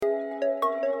The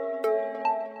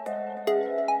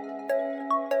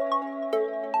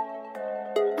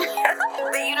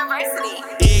university.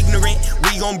 Ignorant,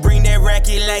 we gon' bring that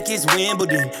racket like it's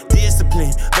Wimbledon.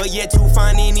 Discipline, but yet to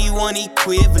find anyone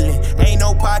equivalent. Ain't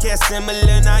no podcast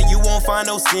similar, now you won't find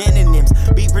no synonyms.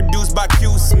 Be produced by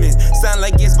Q Smith, sound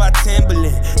like it's by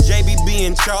Timberland. JBB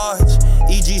in charge,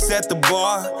 EG set the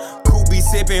bar. Cool be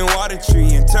sipping water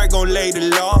tree, and Turk gon' lay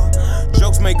the law.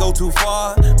 Jokes may go too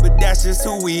far, but that's just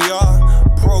who we are.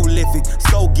 Prolific,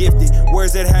 so gifted,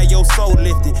 words that have your soul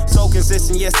lifted. So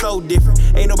consistent, yet so different.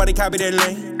 Ain't nobody copy that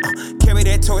lane. Carry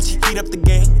that torch, heat up the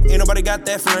game. Ain't nobody got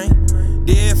that flame.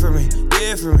 Different.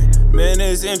 Man,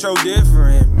 this intro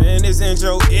different. Man, this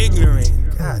intro ignorant.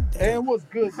 God damn. And what's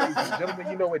good, ladies and gentlemen?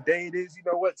 You know what day it is. You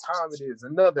know what time it is.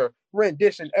 Another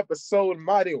rendition episode.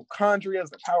 Mitochondria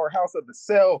is the powerhouse of the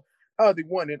cell of the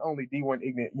one and only D1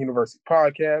 Ignorant University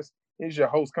podcast. It's your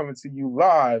host coming to you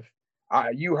live.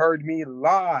 You heard me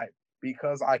live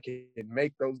because I can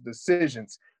make those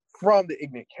decisions from the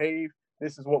Ignorant Cave.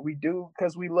 This is what we do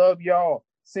because we love y'all.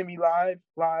 Semi-live,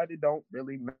 live, it don't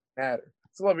really matter.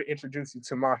 So let me introduce you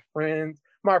to my friends,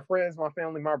 my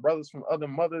family, my brothers from other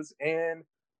mothers, and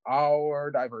our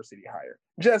diversity hire.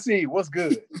 Jesse, what's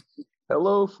good?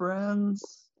 Hello,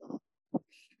 friends.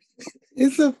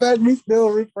 It's a fact we still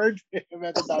refer to him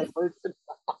as a diversity.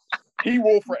 He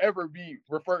will forever be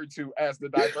referred to as the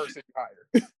diversity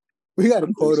hire. We got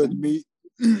a quota to meet.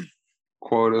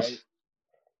 Quotas.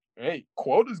 Hey,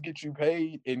 quotas get you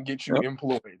paid and get you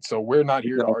employed. So we're not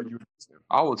here to argue against them.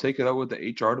 I will take it up with the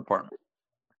HR department.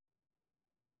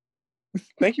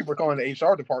 Thank you for calling the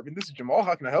HR department. This is Jamal.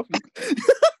 How can I help you?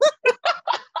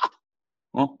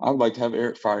 Well, I would like to have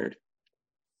Eric fired.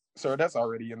 Sir, that's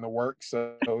already in the works,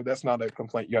 so that's not a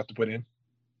complaint you have to put in.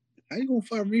 How you gonna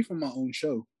fire me from my own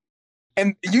show?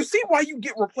 And you see why you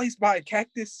get replaced by a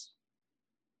cactus?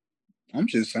 I'm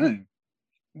just saying.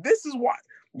 This is why.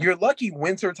 You're lucky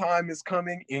winter time is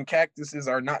coming and cactuses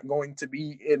are not going to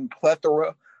be in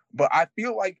plethora. But I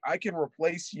feel like I can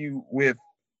replace you with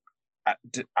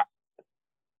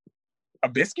a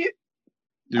biscuit.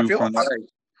 Dude,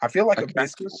 I feel like a a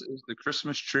biscuit is the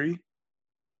Christmas tree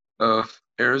of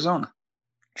Arizona.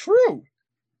 True.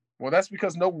 Well, that's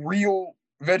because no real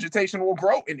vegetation will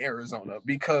grow in Arizona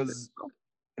because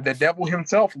the devil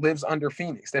himself lives under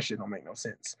Phoenix. That shit don't make no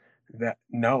sense.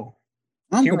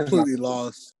 I'm completely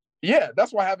lost. Yeah,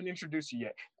 that's why I haven't introduced you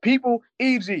yet. People,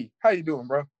 EG, how you doing,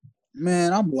 bro?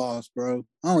 Man, I'm lost, bro.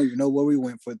 I don't even know where we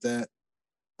went with that.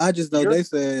 I just know they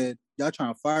said y'all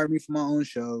trying to fire me from my own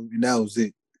show, and that was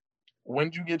it. When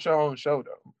did you get your own show,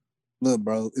 though? Look,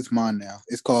 bro, it's mine now.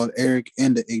 It's called Eric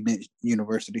and the Ignorant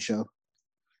University Show.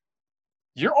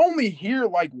 You're only here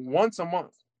like once a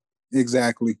month.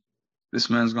 Exactly. This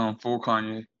man's going full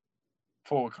Kanye.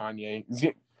 Full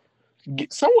Kanye.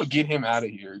 Someone get him out of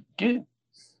here.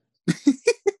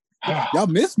 Y'all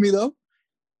missed me, though.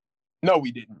 No,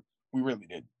 we didn't. We really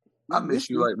did. I miss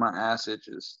you like my ass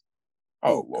itches.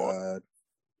 Oh, God.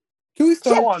 Can we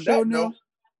start on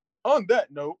that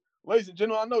note, ladies and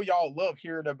gentlemen, I know y'all love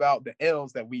hearing about the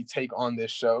L's that we take on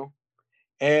this show.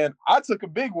 And I took a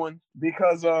big one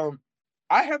because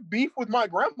I have beef with my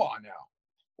grandma now.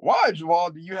 Why, Jamal,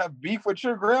 do you have beef with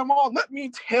your grandma? Let me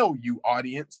tell you,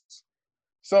 audience.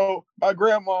 So my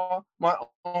grandma, my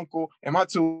uncle, and my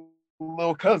two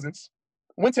little cousins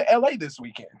went to LA this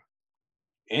weekend.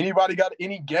 Anybody got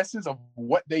any guesses of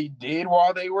what they did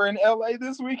while they were in LA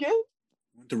this weekend?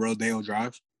 Went to Rodeo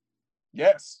Drive.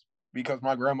 Yes, because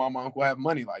my grandma and my uncle have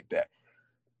money like that.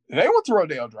 They went to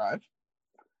Rodeo Drive.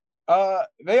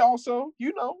 They also,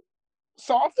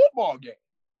 saw a football game.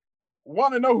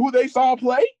 Want to know who they saw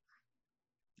play?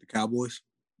 The Cowboys.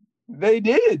 They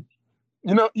did.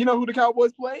 You know who the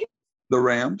Cowboys played? The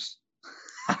Rams.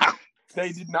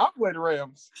 They did not play the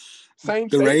Rams. Same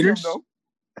the stadium, Raiders? though.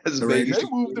 That's Vegas. They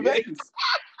moved to Vegas.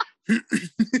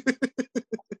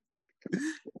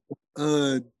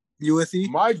 USC?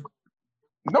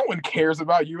 No one cares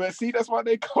about USC. That's why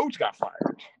their coach got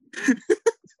fired.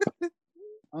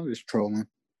 I'm just trolling.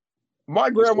 My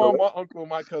grandma, my uncle, and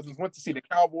my cousins went to see the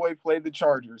Cowboys play the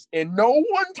Chargers, and no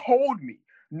one told me.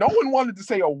 No one wanted to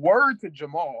say a word to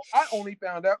Jamal. I only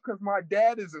found out because my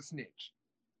dad is a snitch.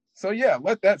 So, yeah,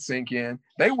 let that sink in.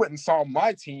 They went and saw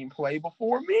my team play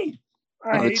before me.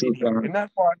 I hate it here. And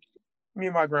that's why me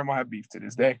and my grandma have beef to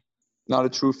this day. Not a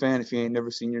true fan if you ain't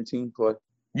never seen your team play.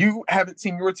 You haven't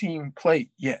seen your team play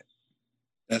yet.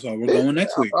 That's why we're going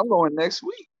next week. I'm going next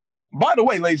week. By the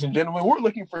way, ladies and gentlemen, we're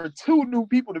looking for 2 new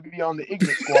people to be on the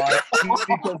Ignorant Squad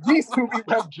because these 2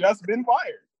 people have just been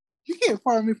fired. You can't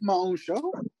fire me from my own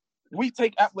show. we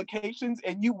take applications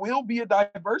and you will be a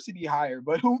diversity hire,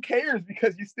 but who cares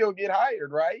because you still get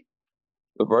hired, right?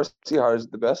 Diversity hires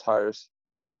the best hires.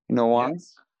 You know why?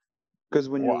 Because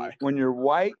Yes. when you're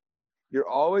white, you're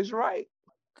always right.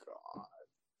 God.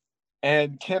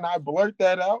 And can I blurt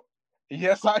that out?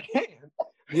 Yes, I can.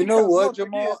 You know what,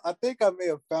 Jamal? I think I may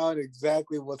have found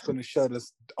exactly what's going to shut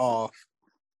us off.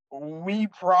 We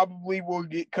probably will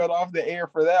get cut off the air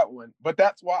for that one, but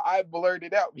that's why I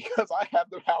blurted out, because I have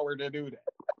the power to do that.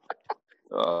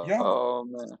 Oh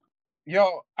man,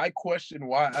 yo, I question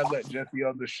why I let Jesse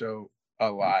on the show a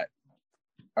lot.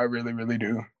 I really, really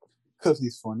do. Because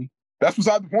he's funny. That's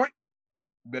beside the point.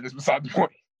 That is beside the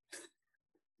point.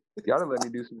 You gotta let me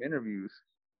do some interviews.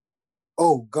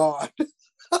 Oh God.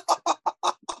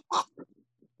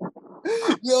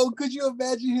 Yo, could you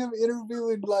imagine him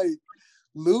interviewing like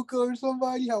Luka or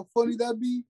somebody? How funny that'd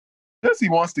be. Jesse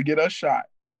wants to get us shot.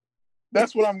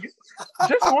 That's what I'm getting.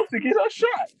 Jesse wants to get us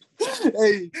shot.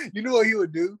 Hey, you know what he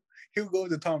would do? He would go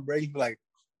to Tom Brady and be like,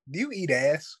 "Do you eat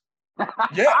ass?"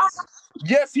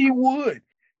 Yes, he would.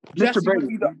 Mr.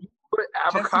 Brady, put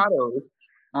avocado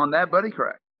on that buddy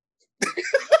crack.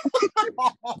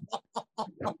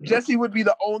 Jesse would be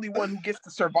the only one who gets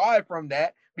to survive from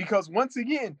that, because once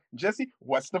again, Jesse,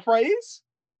 what's the phrase?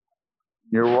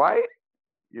 You're white.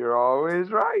 You're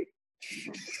always right.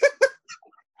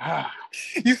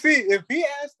 You see, if he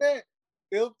asked that,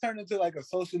 it'll turn into like a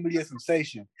social media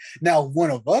sensation. Now, if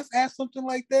one of us ask something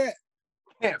like that,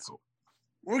 cancel.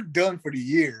 We're done for the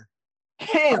year.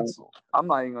 Cancel. I'm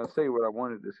not even gonna say what I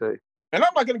wanted to say, and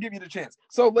I'm not gonna give you the chance.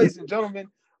 So, ladies and gentlemen,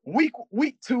 week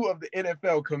 2 of the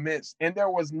NFL commenced, and there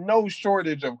was no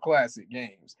shortage of classic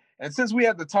games. And since we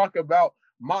had to talk about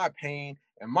my pain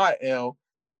and my L,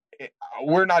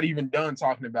 we're not even done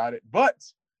talking about it. But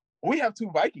we have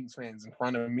 2 Vikings fans in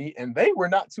front of me, and they were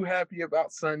not too happy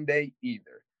about Sunday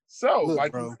either. So, look,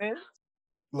 Vikings fans,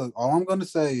 look, all I'm gonna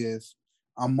say is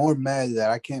I'm more mad that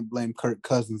I can't blame Kirk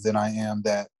Cousins than I am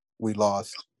that we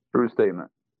lost. True statement.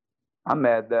 I'm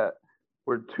mad that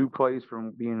we're 2 plays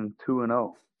from being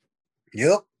 2-0.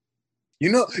 Yep.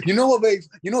 You know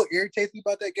what irritates me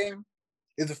about that game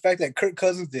is the fact that Kirk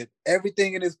Cousins did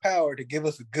everything in his power to give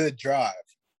us a good drive.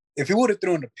 If he would have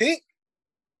thrown the pick,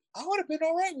 I would have been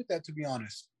all right with that, to be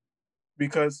honest.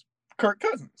 Because Kirk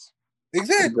Cousins.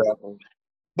 Exactly.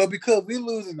 But because we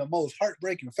lose in the most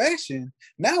heartbreaking fashion,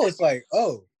 now it's like,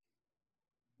 oh,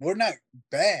 we're not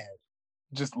bad.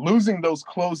 Just losing those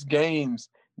close games,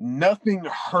 nothing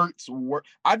hurts worse.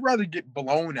 I'd rather get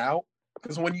blown out,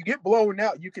 because when you get blown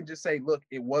out, you can just say, look,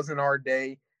 it wasn't our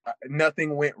day.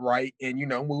 Nothing went right, and,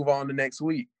 move on to next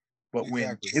week. But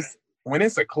when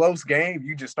it's a close game,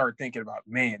 you just start thinking about,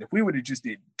 man, if we would have just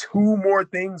did 2 more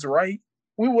things right,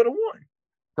 we would have won.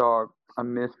 Dog, I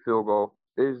miss field goal.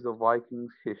 It is the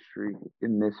Vikings' history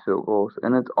in missed field goals,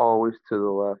 and it's always to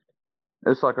the left.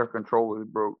 It's like our controller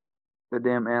broke. The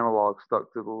damn analog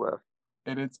stuck to the left.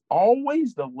 And it's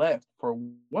always the left for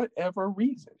whatever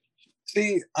reason.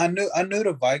 See, I knew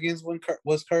the Vikings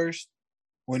was cursed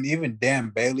when even Dan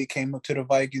Bailey came up to the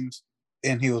Vikings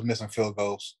and he was missing field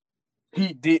goals.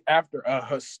 He did after a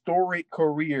historic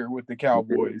career with the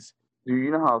Cowboys. Do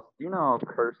you know how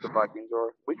cursed the Vikings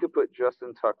are? We could put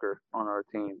Justin Tucker on our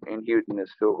team and he would miss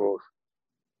field goals.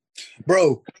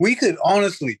 Bro, we could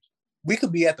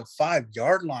be at the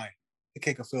 5-yard line to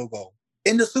kick a field goal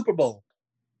in the Super Bowl,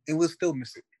 and we'll still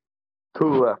miss it.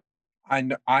 2 left.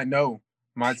 I know.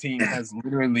 My team has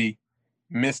literally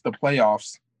missed the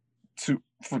playoffs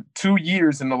for 2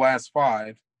 years in the last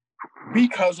 5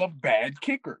 because of bad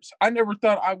kickers. I never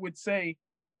thought I would say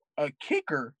a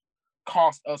kicker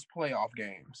cost us playoff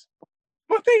games,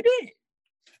 but they did.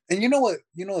 And you know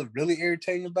what's really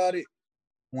irritating about it?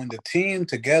 When the team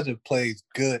together plays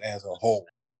good as a whole.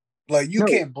 Like, you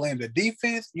can't blame the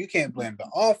defense. You can't blame the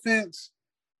offense.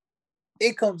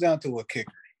 It comes down to a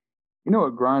kicker. You know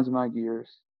what grinds my gears?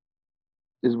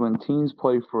 Is when teams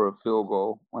play for a field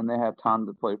goal when they have time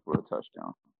to play for a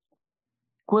touchdown.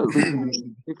 Quit leaving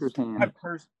the kicker's hands.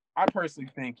 I personally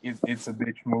think it's a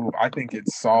bitch move. I think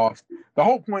it's soft. The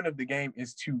whole point of the game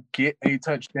is to get a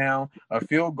touchdown. A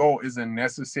field goal is a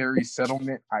necessary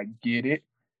settlement. I get it.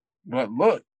 But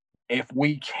look, if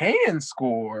we can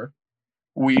score,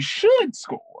 we should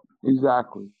score.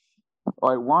 Exactly.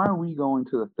 Like, why are we going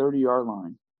to the 30-yard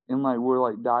line? And,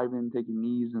 we're, diving, taking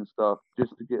knees and stuff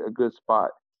just to get a good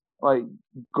spot.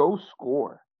 Go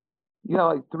score. You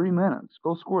got, 3 minutes.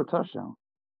 Go score a touchdown.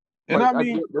 And I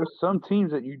mean, there's some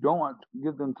teams that you don't want to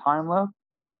give them time left.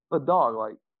 But, dog,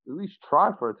 at least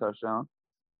try for a touchdown.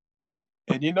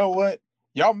 And you know what?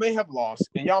 Y'all may have lost,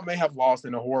 and y'all may have lost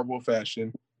in a horrible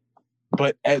fashion.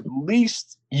 but at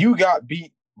least you got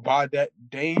beat by that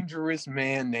dangerous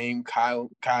man named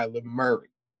Kyler Murray.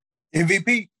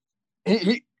 MVP.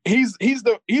 He's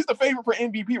the favorite for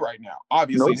MVP right now.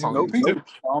 Obviously, Nope.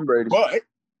 Tom Brady. But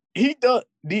he does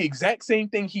the exact same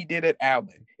thing he did at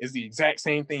Allen is the exact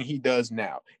same thing he does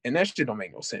now, and that shit don't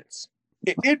make no sense.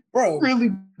 It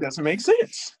really doesn't make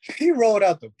sense. He rolled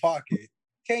out the pocket,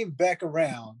 came back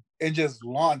around, and just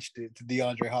launched it to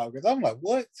DeAndre Hopkins. I'm like,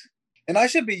 what? And I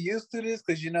should be used to this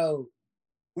because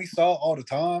we saw it all the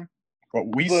time.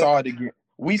 But we saw it again.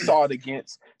 We saw it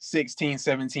against 16,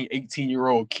 17,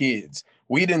 18-year-old kids.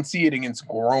 We didn't see it against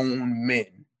grown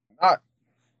men. Not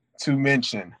to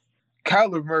mention,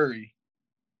 Kyler Murray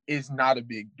is not a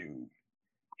big dude.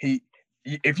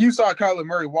 If you saw Kyler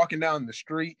Murray walking down the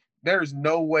street, there's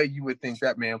no way you would think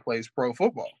that man plays pro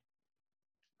football.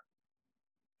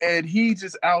 And he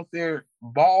just out there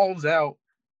balls out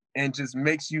and just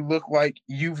makes you look like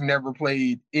you've never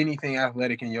played anything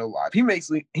athletic in your life. He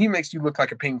makes you look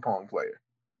like a ping pong player.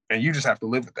 And you just have to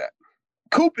live with that.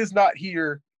 Coop is not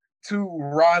here to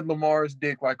ride Lamar's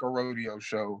dick like a rodeo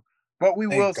show. But we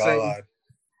will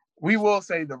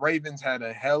say the Ravens had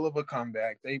a hell of a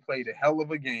comeback. They played a hell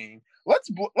of a game. Let's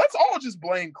all just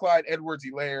blame Clyde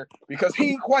Edwards-Helaire because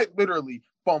he quite literally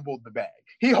fumbled the bag.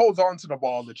 He holds on to the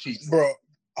ball the Chiefs. Bro,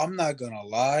 I'm not gonna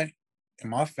lie. In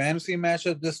my fantasy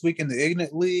matchup this week in the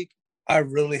Ignite League, I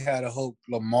really had a hope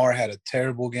Lamar had a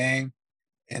terrible game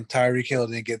and Tyreek Hill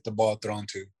didn't get the ball thrown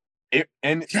to.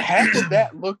 And half of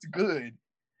that looked good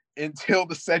until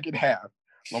the second half.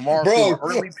 Lamar threw an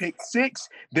early pick 6,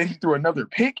 then he threw another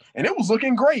pick, and it was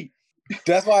looking great.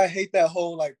 That's why I hate that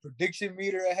whole prediction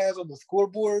meter it has on the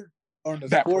scoreboard or the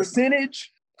score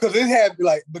percentage. Because it had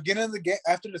beginning of the game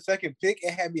after the second pick,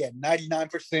 it had me at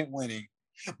 99% winning.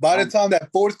 By the time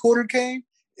that fourth quarter came,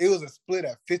 it was a split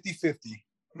at 50-50.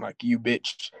 Like, you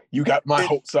bitch, you got my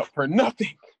hopes up for nothing.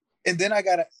 And then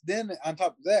then on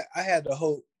top of that, I had the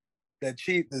hope that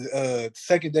the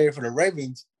secondary for the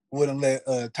Ravens wouldn't let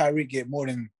Tyreek get more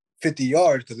than 50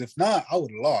 yards, because if not, I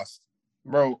would have lost.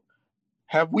 Bro,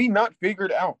 have we not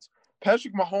figured out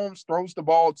Patrick Mahomes throws the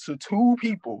ball to 2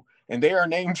 people, and they are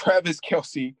named Travis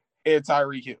Kelce and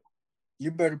Tyreek Hill?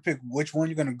 You better pick which one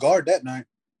you're going to guard that night.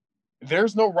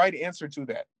 There's no right answer to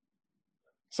that.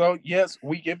 So, yes,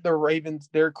 we give the Ravens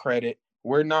their credit.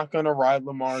 We're not going to ride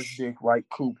Lamar's dick like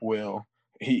Coop will.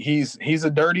 He's a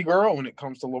dirty girl when it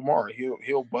comes to Lamar.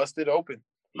 He'll bust it open.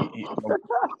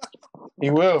 He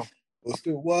will. Bust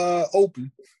it wide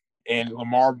open. And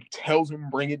Lamar tells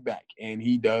him bring it back, and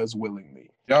he does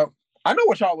willingly. Y'all, I know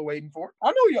what y'all are waiting for.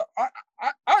 I know y'all.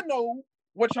 I know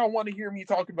what y'all want to hear me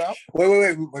talk about.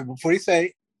 Wait. Before you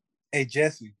say, hey,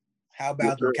 Jesse, how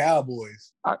about the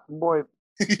Cowboys? That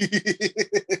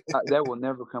will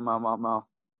never come out of my mouth.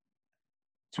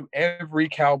 To every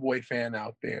Cowboy fan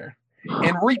out there,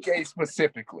 Enrique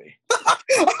specifically.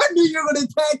 I knew you were going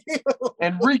to attack him.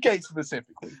 Enrique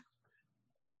specifically.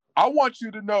 I want you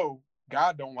to know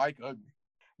God don't like ugly.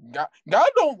 God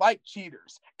don't like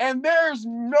cheaters. And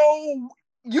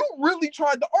you really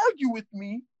tried to argue with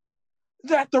me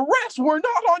that the refs were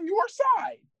not on your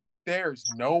side. There's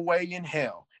no way in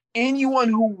hell anyone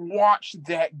who watched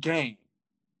that game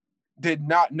did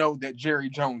not know that Jerry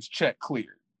Jones check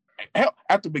cleared. Hell,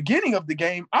 at the beginning of the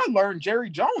game, I learned Jerry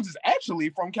Jones is actually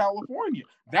from California.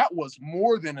 That was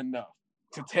more than enough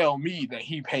to tell me that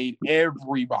he paid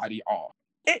everybody off.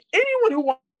 Anyone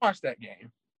who watched that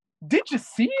game, did you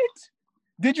see it?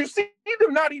 Did you see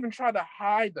them not even try to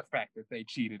hide the fact that they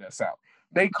cheated us out?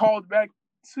 They called back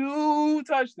 2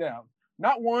 touchdowns.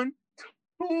 Not 1,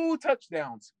 2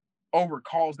 touchdowns over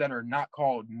calls that are not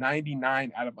called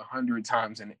 99 out of 100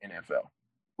 times in the NFL.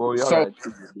 Well, y'all got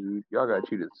cheated, dude. Y'all got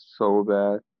cheated so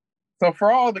bad. So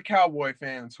for all the Cowboy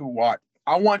fans who watch,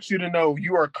 I want you to know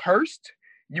you are cursed.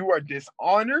 You are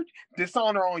dishonored.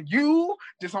 Dishonor on you.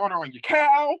 Dishonor on your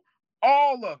cow.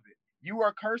 All of it. You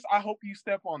are cursed. I hope you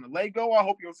step on the Lego. I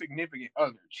hope your significant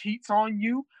other cheats on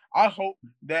you. I hope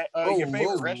that your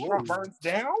favorite restaurant burns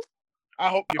down. I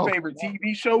hope your favorite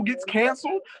TV show gets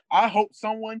canceled. I hope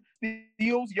someone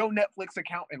steals your Netflix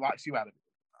account and locks you out of it.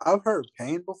 I've heard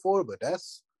pain before, but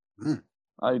that's...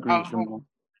 I agree with you.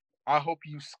 I hope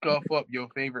you scuff up your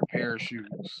favorite pair of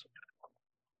shoes.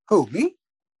 Who, me?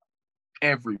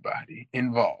 Everybody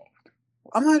involved.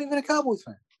 I'm not even a Cowboys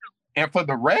fan. And for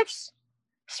the refs,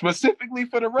 specifically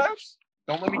for the refs,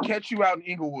 don't let me catch you out in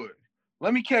Inglewood.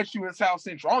 Let me catch you in South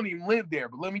Central. I don't even live there,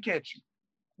 but let me catch you.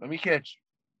 Let me catch you.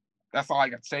 That's all I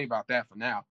got to say about that for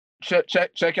now.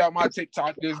 Check out my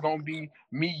TikTok. There's going to be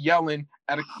me yelling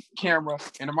at a camera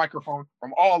and a microphone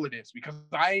from all of this because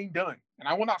I ain't done. And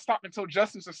I will not stop until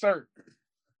justice is served.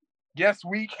 Yes,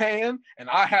 we can. And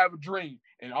I have a dream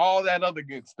and all that other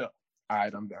good stuff. All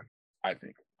right, I'm done. I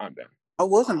think I'm done. I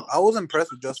was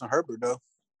impressed with Justin Herbert though.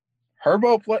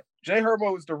 Jay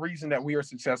Herbo is the reason that we are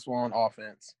successful on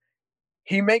offense.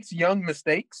 He makes young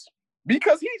mistakes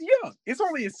because he's young. It's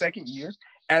only his second year.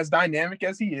 As dynamic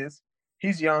as he is,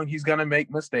 he's young. He's gonna make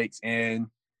mistakes, and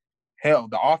hell,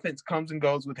 the offense comes and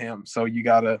goes with him. So you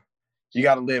gotta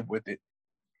live with it.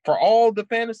 For all the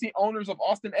fantasy owners of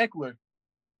Austin Eckler,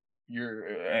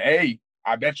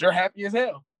 I bet you're happy as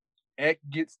hell. Eck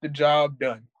gets the job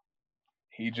done.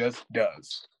 He just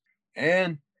does.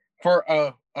 And for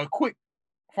a quick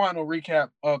final recap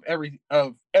of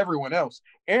everyone else,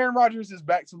 Aaron Rodgers is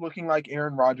back to looking like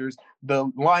Aaron Rodgers.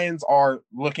 The Lions are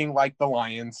looking like the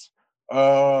Lions.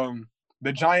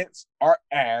 The Giants are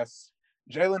ass.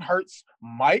 Jalen Hurts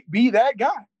might be that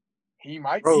guy. He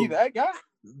might be that guy.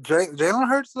 Jalen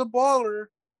Hurts is a baller,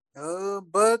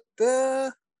 but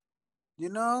they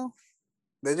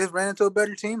just ran into a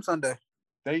better team Sunday.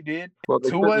 They did. Well,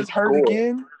 Tua's hurt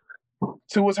again.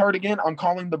 I'm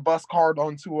calling the bus card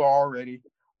on Tua already.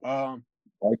 I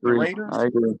agree.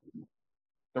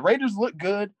 The Raiders look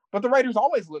good, but the Raiders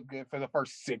always look good for the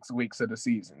first 6 weeks of the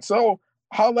season. So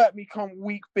holla at me come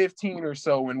week 15 or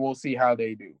so, and we'll see how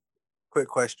they do. Quick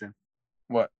question.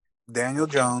 What? Daniel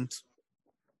Jones,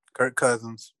 Kirk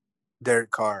Cousins, Derek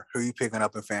Carr. Who are you picking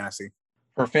up in fantasy?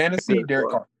 For fantasy, Derek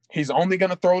Carr. He's only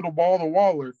going to throw the ball to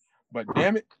Waller, but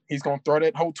damn it, he's going to throw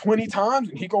that hole 20 times,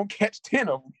 and he's going to catch 10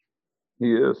 of them.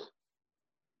 He is.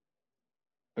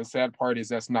 The sad part is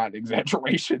that's not an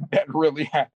exaggeration. That really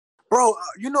happened. Bro,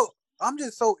 I'm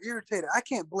just so irritated. I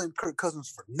can't blame Kirk Cousins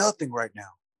for nothing right now.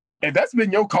 And that's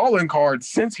been your calling card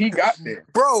since he got there.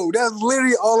 Bro, that's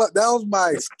literally that was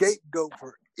my scapegoat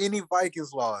for any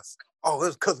Vikings loss. Oh,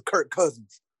 that's because of Kirk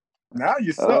Cousins. Now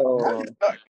you suck. Now you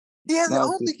suck. I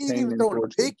don't think he's even thrown a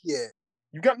pick yet.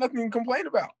 You got nothing to complain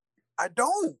about. I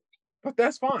don't. But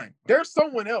that's fine. There's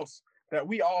someone else that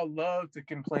we all love to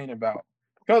complain about.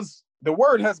 Because the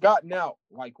word has gotten out,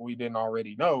 like we didn't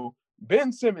already know,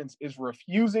 Ben Simmons is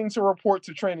refusing to report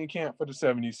to training camp for the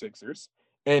 76ers.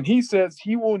 And he says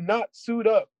he will not suit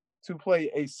up to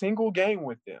play a single game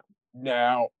with them.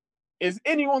 Now, is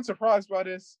anyone surprised by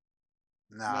this?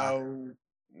 Nah. No,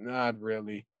 not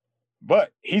really.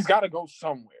 But he's got to go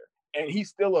somewhere. And he's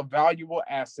still a valuable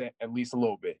asset, at least a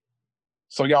little bit.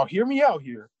 So y'all hear me out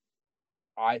here.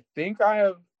 I think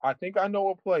I know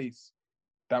a place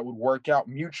that would work out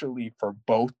mutually for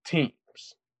both teams.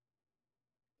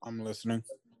 I'm listening.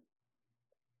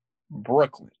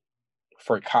 Brooklyn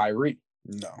for Kyrie.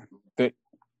 No.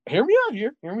 Hear me out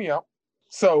here. Hear me out.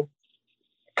 So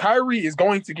Kyrie is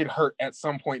going to get hurt at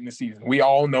some point in the season. We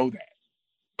all know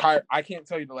that. I can't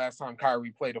tell you the last time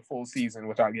Kyrie played a full season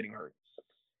without getting hurt.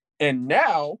 And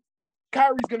now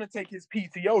Kyrie's going to take his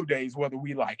PTO days, whether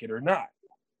we like it or not.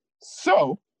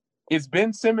 So is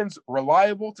Ben Simmons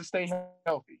reliable to stay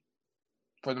healthy?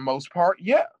 For the most part,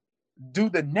 yeah. Do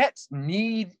the Nets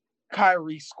need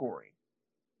Kyrie scoring?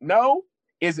 No.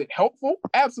 Is it helpful?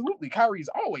 Absolutely. Kyrie's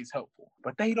always helpful,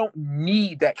 but they don't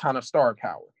need that kind of star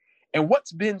power. And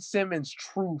what's Ben Simmons'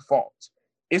 true fault?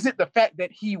 Is it the fact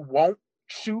that he won't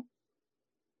shoot?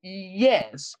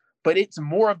 Yes, but it's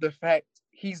more of the fact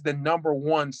he's the number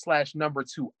 1/number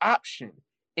 2 option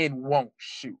and won't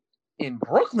shoot. In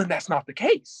Brooklyn, that's not the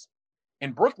case.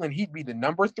 In Brooklyn, he'd be the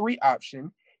number 3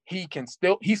 option. He's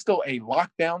still a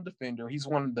lockdown defender. He's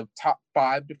one of the top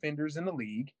 5 defenders in the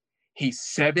league. He's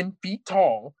 7 feet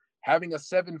tall. Having a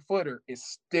 7-footer is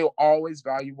still always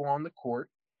valuable on the court.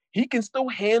 He can still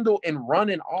handle and run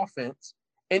an offense.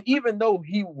 And even though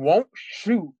he won't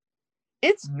shoot,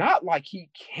 it's not like he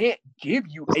can't give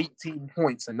you 18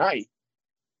 points a night.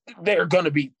 They're going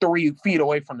to be 3 feet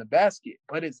away from the basket,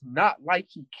 but it's not like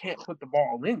he can't put the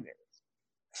ball in there.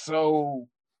 So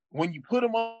when you put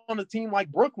him on a team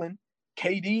like Brooklyn,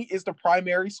 KD is the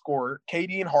primary scorer.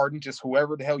 KD and Harden, just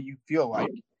whoever the hell you feel like.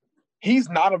 He's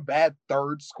not a bad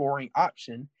third scoring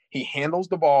option. He handles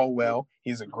the ball well.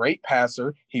 He's a great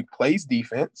passer. He plays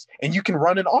defense, and you can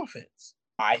run an offense.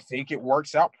 I think it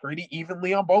works out pretty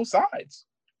evenly on both sides.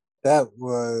 That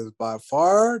was by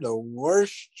far the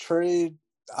worst trade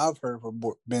I've heard from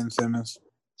Ben Simmons.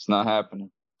 It's not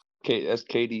happening. That's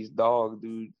KD's dog,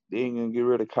 dude. They ain't going to get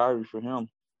rid of Kyrie for him.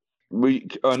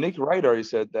 Nick Wright already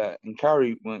said that, and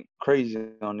Kyrie went crazy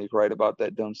on Nick Wright about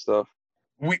that dumb stuff.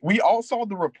 We all saw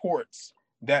the reports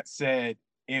that said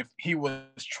if he was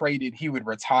traded, he would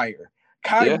retire.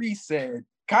 Kyrie said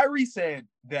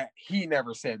that he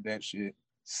never said that shit.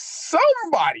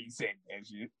 Somebody said that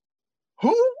shit.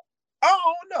 Who? I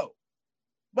don't know.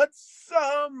 But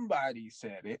somebody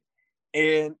said it.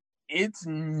 And it's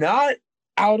not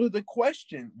out of the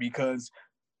question because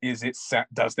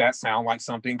does that sound like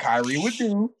something Kyrie would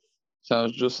do?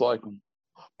 Sounds just like him.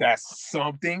 That's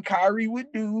something Kyrie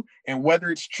would do, and whether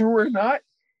it's true or not,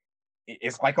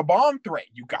 it's like a bomb threat.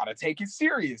 You got to take it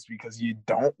serious because you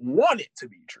don't want it to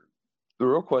be true. The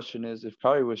real question is, if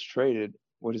Kyrie was traded,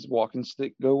 would his walking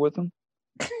stick go with him?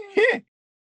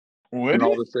 Would and it?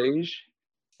 all the sage?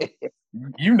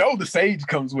 You know the sage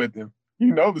comes with him.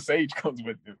 You know the sage comes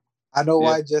with him. I know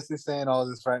why Jesse's saying all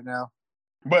this right now.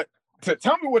 But to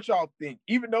tell me what y'all think,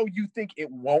 even though you think it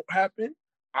won't happen,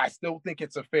 I still think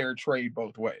it's a fair trade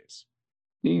both ways.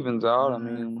 Evens out. I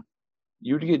mean,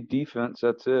 you would get defense,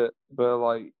 that's it. But,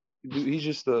 like, dude, he's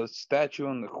just a statue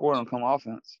on the court on come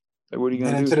offense. Like, what are you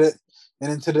going to do?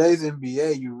 And in today's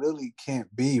NBA, you really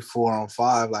can't be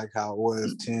 4-on-5 like how it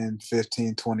was 10,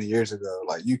 15, 20 years ago.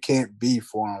 Like, you can't be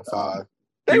 4-on-5.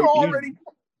 They were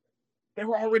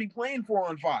already playing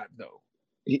 4-on-5, though.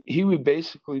 He would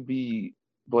basically be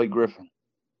Blake Griffin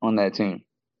on that team.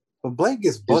 But Blake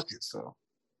gets buckets, so.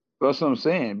 That's what I'm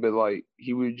saying. But, like,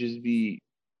 he would just be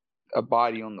a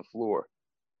body on the floor.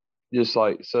 Just,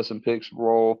 like, set some picks,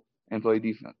 roll, and play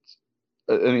defense.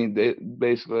 I mean,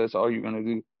 basically, that's all you're going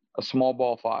to do. A small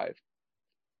ball 5.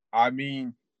 I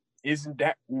mean, isn't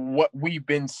that what we've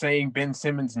been saying Ben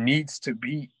Simmons needs to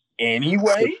be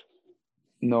anyway?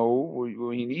 No,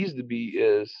 what he needs to be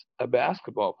is a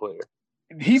basketball player.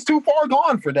 He's too far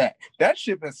gone for that. That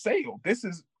ship has sailed. This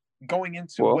is going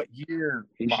into what year?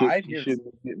 5 years? He should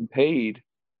be getting paid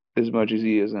as much as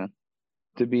he is in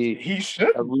to be. He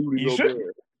should. Rudy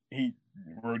Gobert.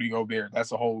 Rudy Gobert.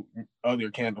 That's a whole other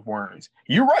can of worms.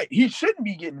 You're right. He shouldn't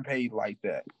be getting paid like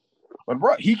that. But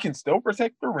bro, he can still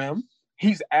protect the rim.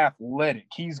 He's athletic.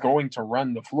 He's going to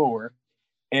run the floor,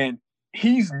 and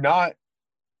he's not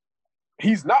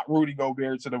Rudy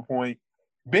Gobert to the point.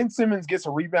 Ben Simmons gets a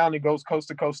rebound and goes coast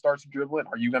to coast, starts dribbling.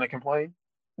 Are you going to complain?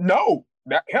 No.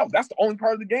 That's the only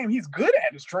part of the game he's good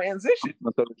at is transition.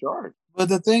 That's the charge. But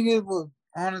the thing is, what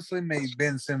honestly made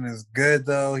Ben Simmons good,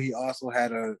 though, he also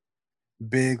had a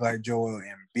big like Joel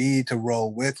Embiid to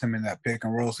roll with him in that pick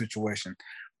and roll situation.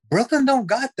 Brooklyn don't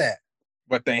got that.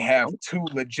 But they have 2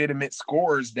 legitimate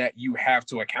scorers that you have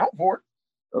to account for.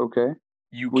 Okay.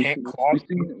 We've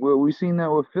seen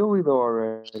that with Philly, though,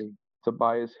 already.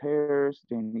 Tobias Harris,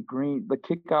 Danny Green, the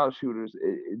kick-out shooters.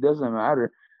 It doesn't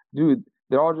matter. Dude,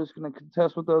 they're all just going to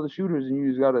contest with the other shooters, and you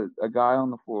just got a guy on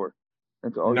the floor.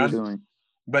 That's all you're doing.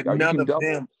 But none of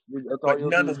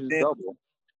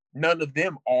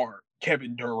them are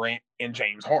Kevin Durant and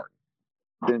James Harden.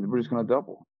 Then we're just going to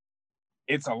double.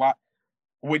 It's a lot.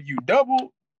 When you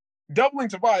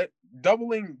doubling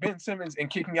Ben Simmons and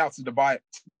kicking out to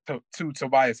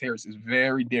Tobias Harris is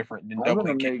very different than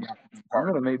doubling kicking out. I'm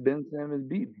going to make Ben Simmons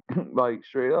beat me, like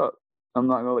straight up. I'm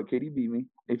not going to let KD beat me.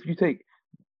 If you take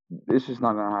 – this is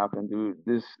not going to happen, dude.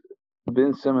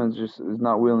 Ben Simmons just is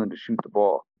not willing to shoot the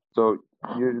ball. So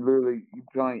you're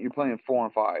playing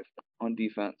 4-on-5 on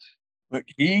defense. Look,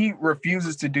 he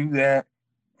refuses to do that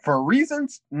for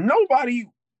reasons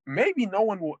maybe no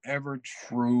one will ever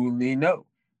truly know.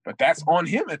 But that's on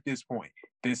him at this point.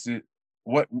 This is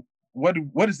what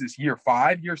is this, year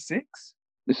 5, year 6?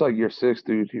 It's like year 6,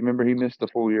 dude. You remember he missed the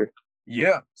full year.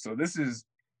 Yeah. So this is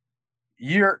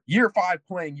year 5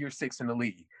 playing year 6 in the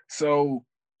league. So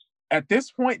at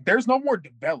this point, there's no more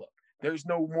develop. There's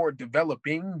no more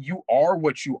developing. You are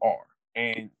what you are.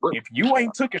 And if you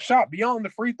ain't took a shot beyond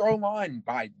the free throw line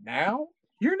by now,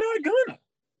 you're not gonna.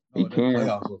 He can.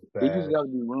 He just got to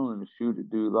be willing to shoot it,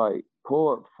 dude. Like,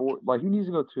 pull up he needs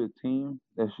to go to a team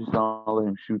that's just not let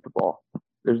him shoot the ball.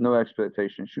 There's no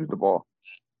expectation. Shoot the ball.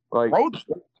 Like,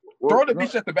 throw the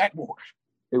bitch at the backboard.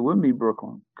 It wouldn't be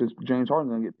Brooklyn because James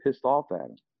Harden's going to get pissed off at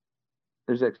him.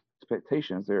 There's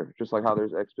expectations there, just like how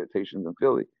there's expectations in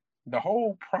Philly. The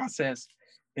whole process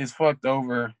is fucked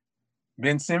over.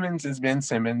 Ben Simmons is Ben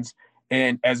Simmons.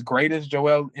 And as great as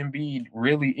Joel Embiid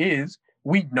really is,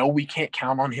 we know we can't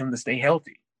count on him to stay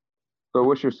healthy. So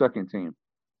what's your second team?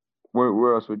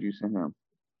 Where else would you send him?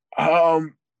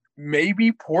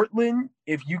 Maybe Portland,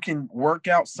 if you can work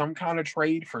out some kind of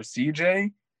trade for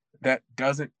CJ that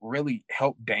doesn't really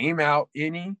help Dame out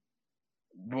any,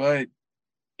 but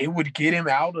it would get him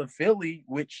out of Philly,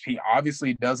 which he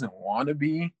obviously doesn't want to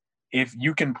be. If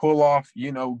you can pull off,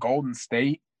 Golden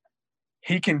State,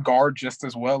 he can guard just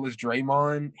as well as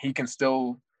Draymond. He can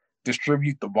still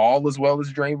distribute the ball as well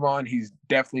as Draymond. He's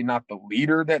definitely not the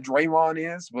leader that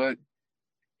Draymond is, but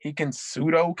he can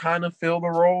pseudo kind of fill the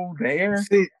role there.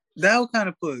 See, that would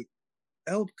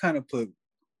kind of put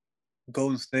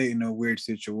Golden State in a weird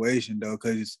situation though,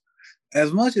 because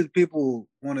as much as people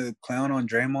want to clown on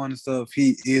Draymond and stuff,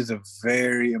 he is a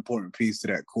very important piece to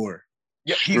that core.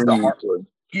 Yeah, he's the heart.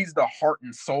 He's the heart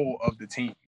and soul of the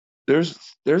team.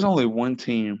 There's only one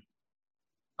team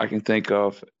I can think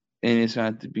of, and it's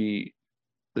going to be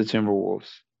the Timberwolves.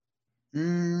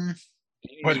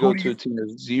 But you go to a team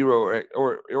that's zero,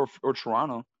 or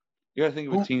Toronto. You got to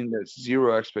think of a team that's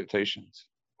zero expectations.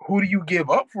 Who do you give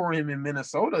up for him in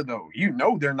Minnesota, though? You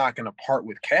know they're not going to part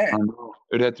with Cat.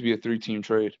 It'd have to be a 3-team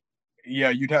trade.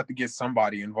 Yeah, you'd have to get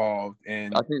somebody involved,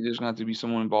 and I think there's going to have to be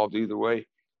someone involved either way.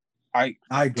 I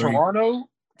agree. Toronto.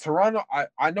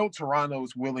 I know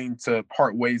Toronto's willing to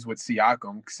part ways with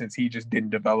Siakam since he just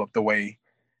didn't develop the way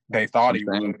they thought he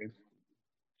would.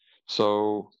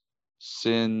 So,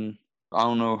 I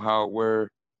don't know where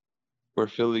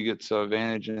Philly gets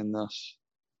advantage in this.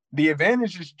 The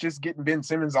advantage is just getting Ben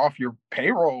Simmons off your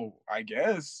payroll, I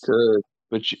guess. Good,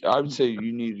 but I would say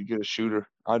you need to get a shooter.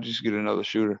 I'd just get another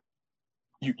shooter.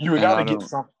 You got to get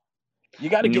something. You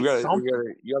got to get something.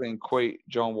 You got to equate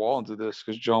John Wall into this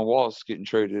because John Wall is getting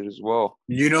traded as well.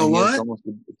 You know what? It's almost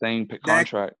the same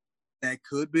contract. That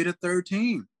could be the third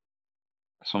team.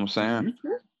 That's what I'm saying.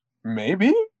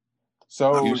 Maybe.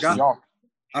 So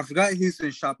I forgot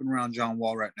Houston's shopping around John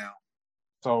Wall right now.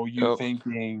 So you're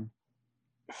thinking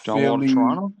John Wall to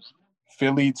Toronto?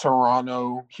 Philly,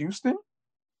 Toronto, Houston?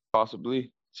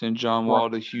 Possibly. Send John Wall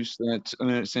to Houston.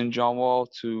 Send John Wall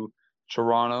to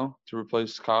Toronto to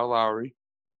replace Kyle Lowry.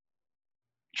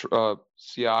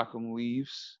 Siakam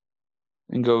leaves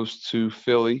and goes to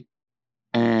Philly,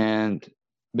 and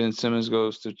Ben Simmons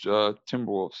goes to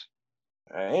Timberwolves.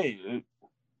 Hey,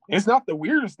 it's not the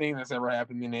weirdest thing that's ever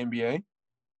happened in the NBA.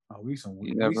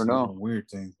 You never know. Some weird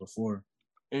things before.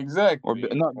 Exactly. Or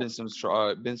not Ben Simmons.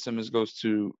 Ben Simmons goes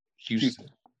to Houston.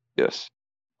 Yes.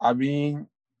 I mean,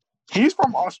 he's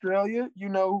from Australia. You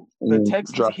know, the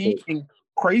Texas Heat and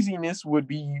craziness would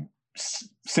be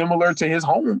similar to his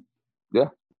home. Yeah,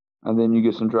 and then you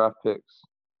get some draft picks.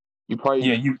 You probably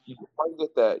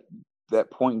get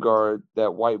that point guard,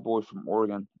 that white boy from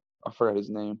Oregon. I forgot his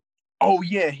name. Oh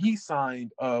yeah, he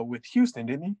signed with Houston,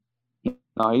 didn't he?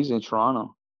 No, he's in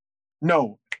Toronto.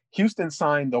 No, Houston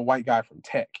signed the white guy from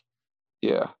Tech.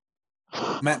 Yeah.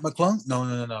 Matt McClung?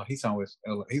 No. He signed with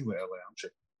LA. He's with LA, I'm sure.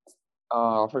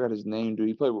 I forgot his name, dude.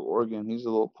 He played with Oregon. He's a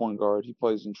little point guard. He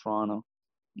plays in Toronto.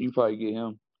 You probably get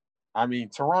him. I mean,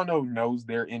 Toronto knows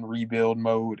they're in rebuild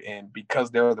mode, and because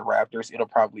they're the Raptors, it'll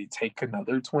probably take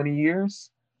another 20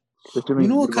 years. But you're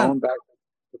going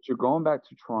back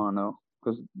to Toronto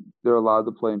because they're allowed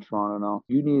to play in Toronto now.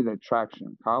 You need an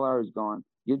attraction. Kyle Lowry's gone.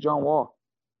 Get John Wall.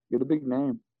 Get a big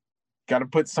name. You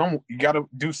got to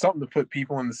do something to put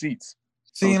people in the seats.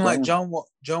 Seeing like John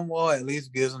Wall at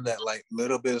least gives them that like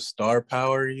little bit of star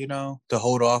power, you know, to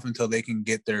hold off until they can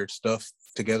get their stuff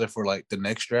together for like the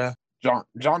next draft.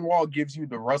 John Wall gives you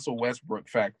the Russell Westbrook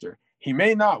factor. He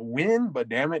may not win, but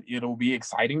damn it, it'll be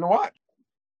exciting to watch.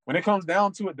 When it comes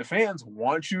down to it, the fans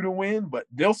want you to win, but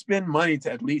they'll spend money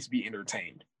to at least be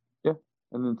entertained. Yeah,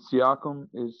 and then Siakam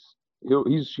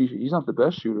he's not the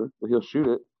best shooter, but he'll shoot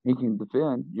it. He can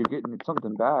defend. You're getting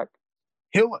something back.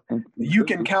 You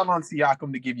can count on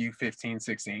Siakam to give you 15,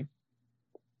 16. That's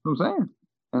what I'm saying.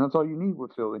 And that's all you need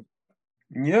with Philly.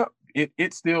 Yep.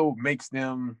 It still makes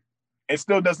them – it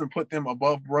still doesn't put them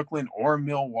above Brooklyn or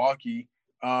Milwaukee.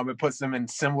 It puts them in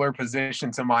similar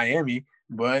position to Miami.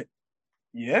 But,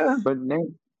 yeah. But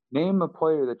name a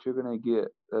player that you're going to get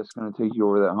that's going to take you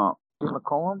over that hump.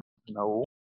 McCollum? No.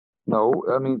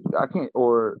 I mean, I can't –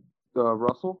 or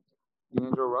Russell?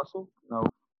 D'Angelo Russell? No.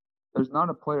 There's not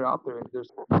a player out there. You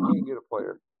can't get a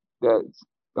player that's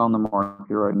on the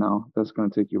market right now that's going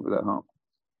to take you over that hump.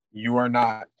 You are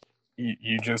not.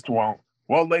 You just won't.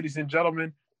 Well, ladies and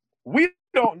gentlemen, we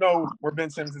don't know where Ben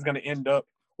Simmons is going to end up.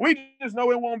 We just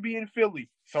know it won't be in Philly.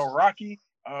 So Rocky,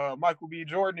 Michael B.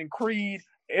 Jordan, and Creed,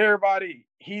 everybody,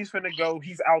 he's finna go.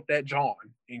 He's out that John,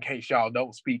 in case y'all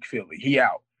don't speak Philly. He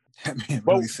out. That man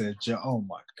really said John. Oh,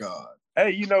 my God.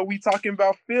 Hey, we talking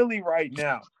about Philly right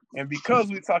now. And because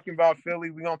we're talking about Philly,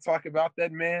 we're going to talk about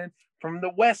that man from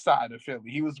the west side of Philly.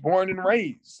 He was born and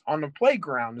raised on the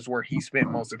playground is where he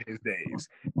spent most of his days.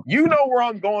 You know where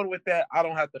I'm going with that. I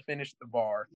don't have to finish the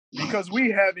bar because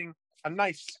we're having a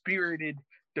nice spirited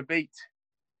debate,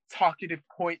 talkative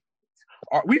point.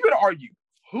 We could argue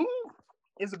who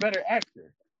is a better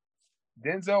actor,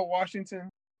 Denzel Washington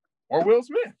or Will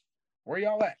Smith? Where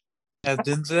y'all at? Has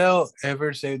Denzel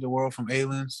ever saved the world from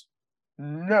aliens?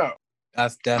 No.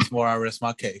 That's where I rest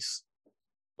my case.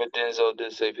 But Denzel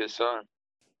did save his son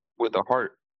with a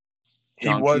heart. He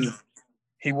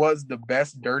was the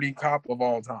best dirty cop of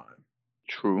all time.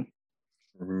 True.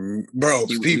 Bro,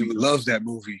 Stevie loves that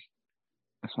movie.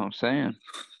 That's what I'm saying.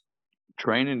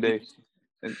 Training Day.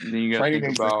 And then you got to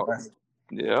think about.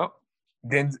 Yeah.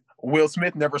 Then Will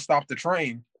Smith never stopped the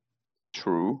train.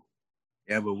 True.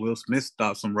 Yeah, but Will Smith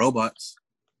stopped some robots.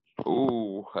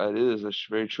 Oh, that's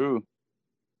very true.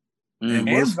 And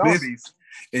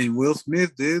Will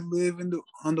Smith did live in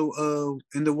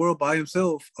the world by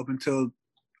himself up until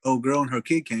old girl and her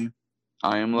kid came.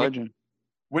 I Am Legend.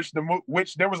 Which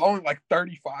there was only like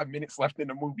 35 minutes left in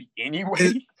the movie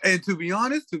anyway. And to be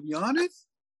honest,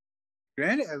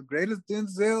 granted, as great as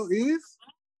Denzel is,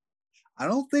 I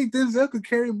don't think Denzel could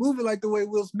carry a movie like the way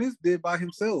Will Smith did by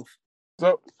himself.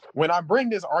 So when I bring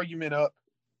this argument up,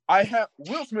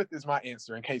 Will Smith is my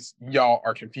answer in case y'all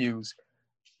are confused.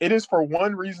 It is for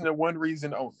one reason and one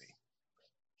reason only.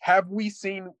 Have we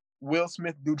seen Will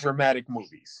Smith do dramatic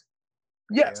movies?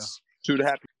 Yes. True to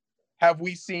happen. Have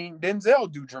we seen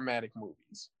Denzel do dramatic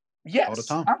movies? Yes. All the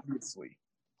time. Obviously.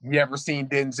 You ever seen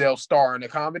Denzel star in a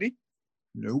comedy?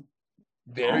 Nope.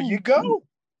 There you go.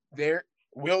 There.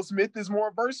 Will Smith is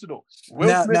more versatile.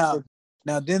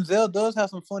 Now Denzel does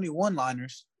have some funny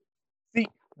one-liners. See,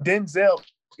 Denzel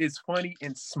is funny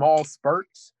in small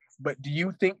spurts, but do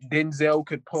you think Denzel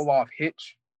could pull off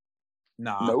Hitch?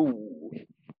 Nah.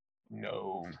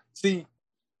 No. See,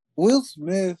 Will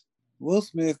Smith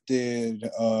did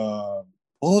what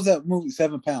was that movie?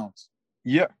 7 Pounds.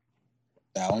 Yeah.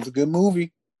 That one's a good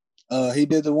movie. He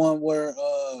did the one where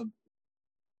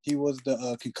he was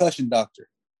the concussion doctor.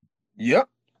 Yep.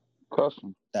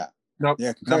 Concussion. No,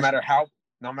 yeah, no matter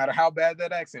how bad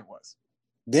that accent was.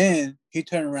 Then he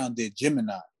turned around and did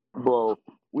Gemini. Bro,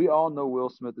 we all know Will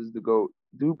Smith is the GOAT.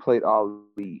 Dude played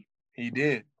Ali. He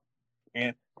did.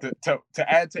 And to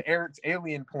add to Eric's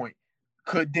alien point,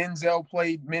 could Denzel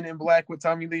play Men in Black with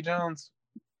Tommy Lee Jones?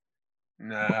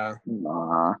 Nah.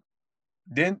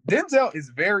 Denzel is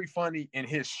very funny in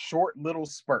his short little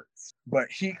spurts,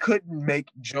 but he couldn't make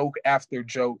joke after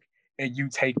joke and you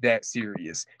take that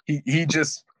serious. He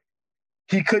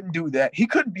couldn't do that. He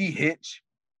couldn't be Hitch.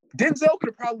 Denzel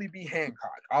could probably be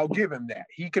Hancock. I'll give him that.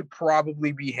 He could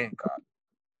probably be Hancock.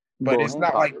 But it's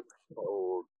not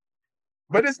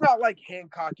like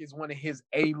Hancock is one of his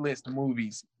A-list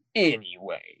movies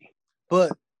anyway.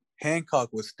 But Hancock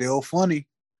was still funny.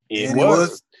 It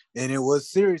was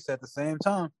serious at the same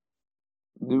time.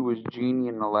 Dude was Genie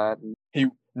in Aladdin.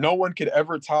 No one could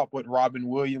ever top what Robin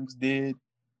Williams did.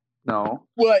 No.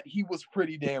 But he was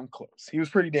pretty damn close. He was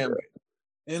pretty damn good.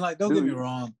 And like, don't get me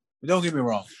wrong.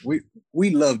 We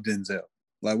love Denzel.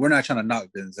 Like, we're not trying to knock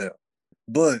Denzel.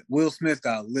 But Will Smith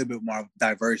got a little bit more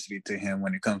diversity to him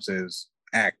when it comes to his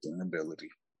acting ability.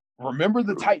 Remember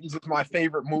the Titans is my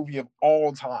favorite movie of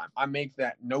all time. I make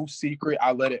that no secret.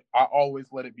 I always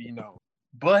let it be known.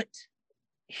 But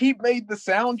he made the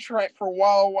soundtrack for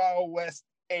Wild Wild West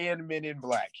and Men in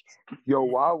Black. Yo,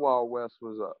 Wild Wild West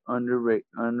was an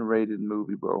underrated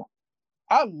movie, bro.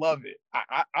 I love it.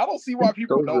 I don't see why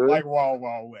people don't like Wild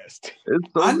Wild West.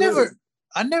 I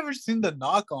never seen the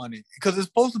knock on it because it's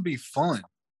supposed to be fun.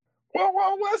 Wild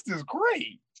Wild West is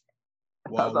great.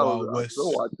 Wild Wild West.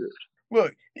 Watch it.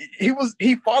 Look,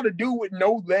 he fought a dude with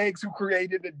no legs who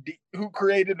created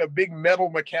a big metal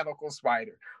mechanical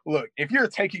spider. Look, if you're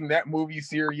taking that movie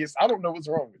serious, I don't know what's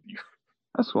wrong with you.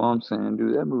 That's what I'm saying,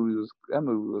 dude. That movie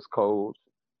was cold.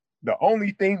 The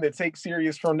only thing that takes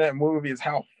serious from that movie is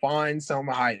how fine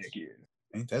Selma Hayek is.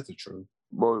 Ain't that the truth?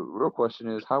 Well, the real question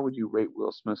is, how would you rate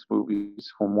Will Smith's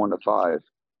movies from 1 to 5?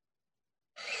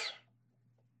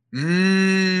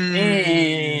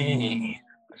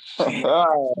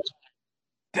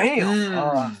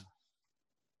 Damn.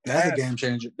 That's a game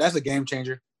changer. That's a game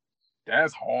changer.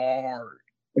 That's hard.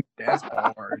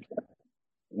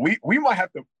 We might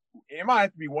have to. It might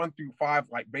have to be 1 through 5,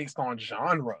 like based on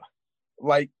genre.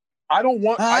 Like, I ain't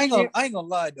gonna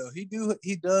lie though.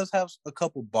 He does have a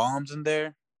couple bombs in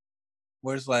there,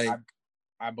 where it's like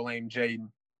I blame Jaden.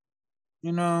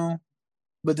 You know,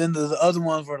 but then there's the other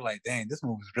ones where like, dang, this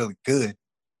movie's really good.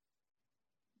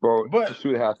 Bro,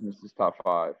 Pursuit of Happiness is top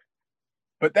 5.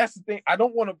 But that's the thing. I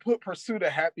don't want to put Pursuit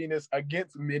of Happiness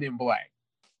against Men in Black.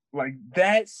 Like,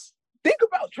 think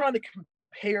about trying to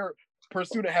compare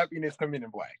Pursuit of Happiness to Men in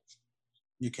Black.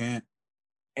 You can't.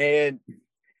 And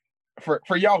for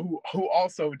y'all who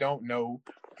also don't know,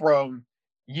 from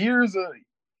years of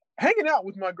hanging out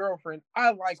with my girlfriend,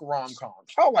 I like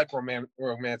rom-coms. I like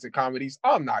romantic comedies.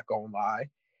 I'm not gonna lie.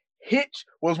 Hitch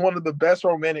was one of the best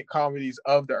romantic comedies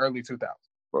of the early 2000s.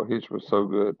 Bro, Hitch was so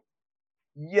good.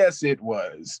 Yes, it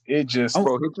was. It just.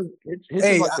 Bro,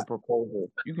 it's like the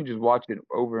proposal. You can just watch it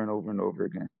over and over and over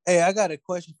again. Hey, I got a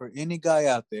question for any guy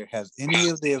out there. Has any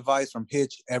of the advice from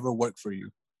Hitch ever worked for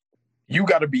you? You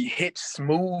got to be Hitch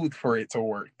smooth for it to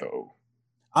work, though.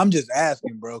 I'm just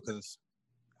asking, bro, because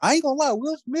I ain't gonna lie.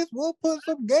 Will Smith will put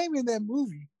some game in that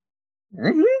movie.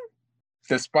 Mm-hmm.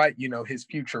 Despite, his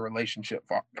future relationship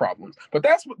problems. But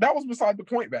that was beside the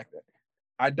point back then.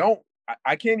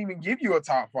 I can't even give you a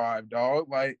top 5, dog.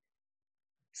 Like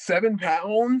 7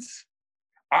 pounds.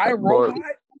 iRobot.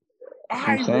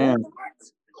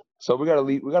 So we gotta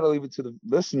leave it to the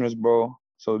listeners, bro.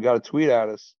 So we gotta tweet at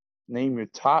us. Name your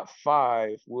top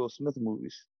 5 Will Smith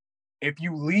movies. If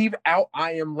you leave out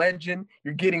I Am Legend,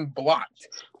 you're getting blocked.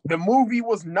 The movie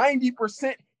was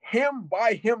 90% him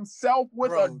by himself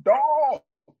with a dog.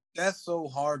 That's so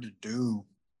hard to do,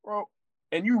 bro.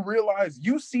 And you realize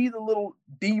you see the little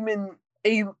demon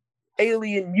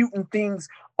alien mutant things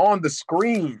on the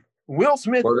screen. Will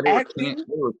Smith acting. They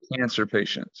were cancer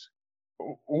patients.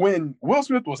 When Will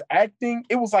Smith was acting,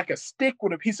 it was like a stick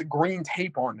with a piece of green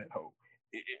tape on it.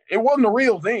 It wasn't a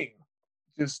real thing.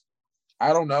 Just,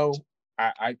 I don't know.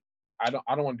 I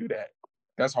don't want to do that.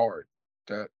 That's hard.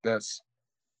 That's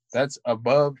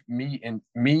above me and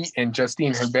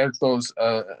Justine Herberto's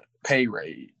pay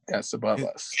rate. That's above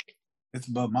us. It's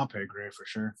above my pay grade for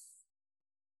sure.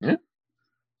 Yeah.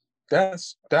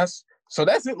 That's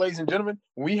it, ladies and gentlemen.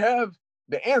 We have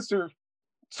the answer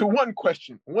to one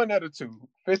question, 1 out of 2,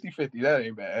 50-50. That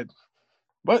ain't bad.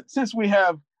 But since we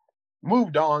have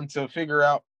moved on to figure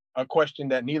out a question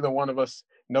that neither one of us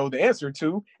know the answer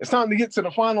to, it's time to get to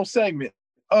the final segment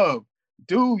of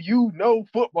Do You Know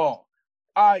Football?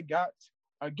 I got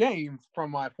a game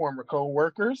from my former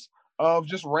co-workers of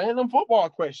just random football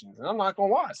questions. And I'm not going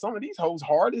to lie, some of these hoes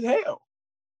hard as hell.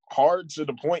 Hard to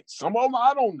the point, some of them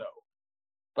I don't know.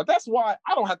 But that's why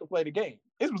I don't have to play the game.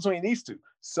 It's between these two.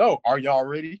 So, are y'all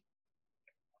ready?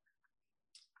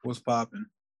 What's popping?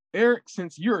 Eric,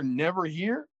 since you're never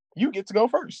here, you get to go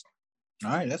first.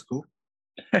 All right, that's cool.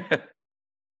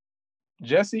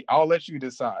 Jesse, I'll let you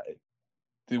decide.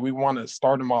 Do we want to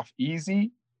start them off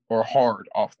easy or hard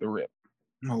off the rip?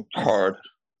 No. Hard.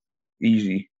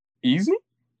 Easy. Easy?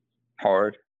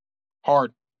 Hard.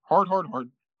 Hard.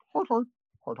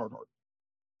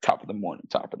 Top of the morning.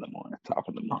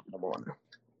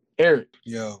 Eric.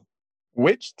 Yo.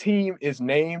 Which team is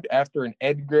named after an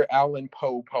Edgar Allan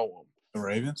Poe poem? The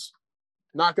Ravens.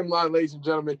 Not gonna lie, ladies and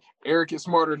gentlemen, Eric is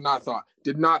smarter than I thought.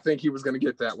 Did not think he was gonna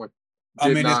get that one.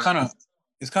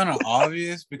 It's kind of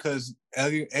obvious because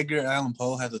Edgar Allan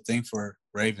Poe has a thing for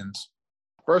Ravens.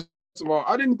 First of all,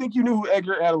 I didn't think you knew who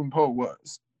Edgar Allan Poe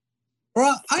was.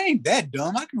 Bro, I ain't that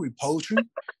dumb. I can read poetry.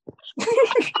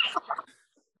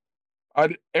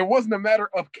 It wasn't a matter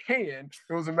of can.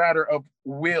 It was a matter of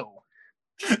will.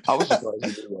 I was surprised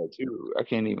you did that too. I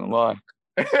can't even lie.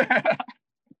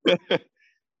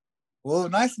 Well,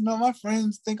 nice to know my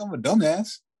friends think I'm a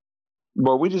dumbass.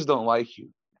 But we just don't like you.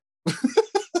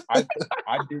 I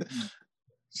didn't.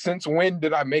 Since when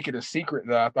did I make it a secret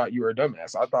that I thought you were a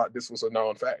dumbass? I thought this was a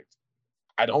known fact.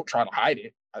 I don't try to hide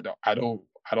it. I don't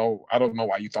know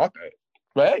why you thought that.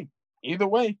 But hey, either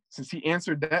way, since he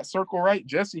answered that circle right,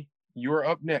 Jesse, you're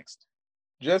up next.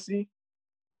 Jesse,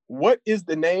 what is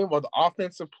the name of the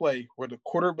offensive play where the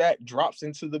quarterback drops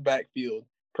into the backfield,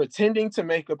 pretending to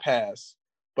make a pass,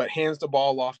 but hands the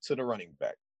ball off to the running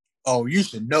back? Oh, you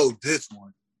should know this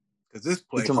one. Because this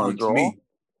play comes to me.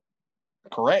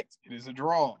 Correct. It is a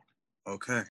draw.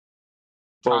 Okay.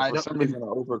 Bro, for some reason I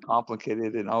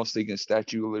overcomplicated it, and I was thinking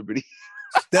Statue of Liberty.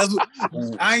 That's what,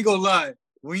 I ain't gonna lie.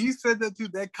 When you said that too,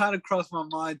 that kind of crossed my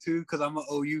mind too, because I'm an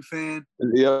OU fan.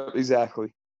 Yeah,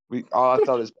 exactly. All I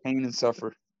thought is pain and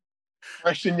suffer.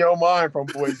 Fresh in your mind from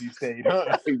Boise State,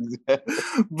 huh?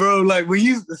 Bro, like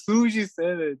as soon as you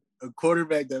said it, a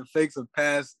quarterback that fakes a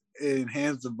pass and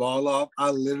hands the ball off, I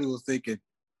literally was thinking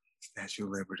Statue of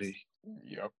Liberty.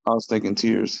 Yep. I was thinking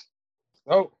tears.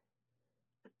 So,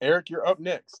 Eric, you're up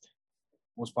next.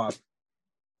 What's poppin'?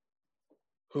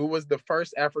 Who was the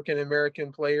first African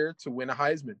American player to win a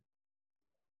Heisman?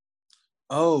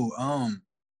 Oh,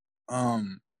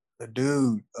 the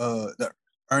dude, the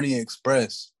Ernie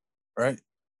Express, right?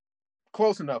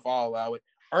 Close enough. I'll allow it.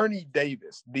 Ernie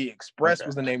Davis. The Express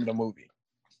was the name of the movie.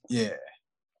 Yeah,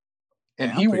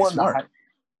 and he won the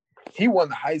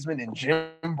Heisman, and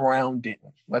Jim Brown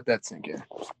didn't. Let that sink in.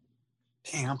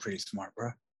 Dang, I'm pretty smart,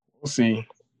 bro. We'll see.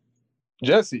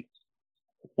 Jesse,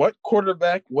 what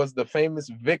quarterback was the famous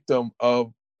victim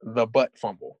of the butt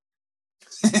fumble?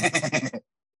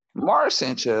 Mark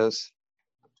Sanchez.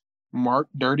 Mark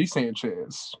Dirty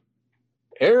Sanchez.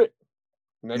 Eric,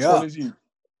 next one is you.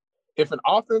 If an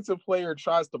offensive player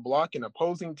tries to block an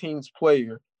opposing team's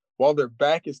player while their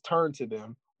back is turned to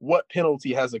them, what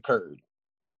penalty has occurred?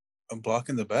 I'm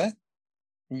blocking the back?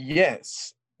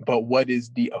 Yes, but what is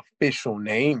the official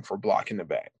name for blocking the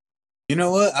back? You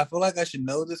know what? I feel like I should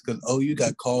know this because OU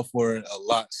got called for it a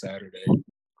lot Saturday,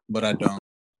 but I don't.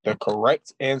 The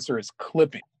correct answer is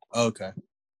clipping. Okay.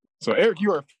 So, Eric,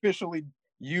 you are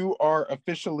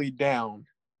officially down.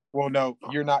 Well, no,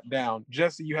 you're not down.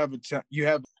 Jesse, you have a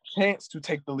chance to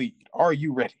take the lead. Are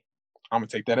you ready? I'm gonna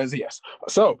take that as a yes.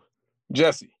 So,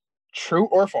 Jesse, true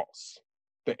or false?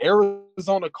 The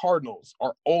Arizona Cardinals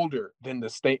are older than the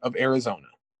state of Arizona.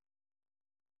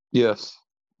 Yes,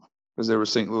 because they were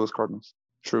St. Louis Cardinals.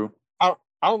 True. I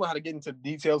don't know how to get into the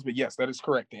details, but yes, that is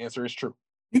correct. The answer is true.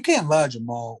 You can't lie,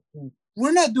 Jamal.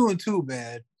 We're not doing too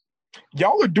bad.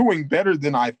 Y'all are doing better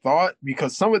than I thought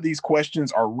because some of these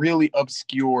questions are really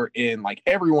obscure and like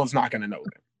everyone's not going to know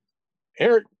them.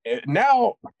 Eric,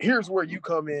 now here's where you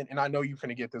come in, and I know you're going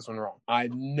to get this one wrong. I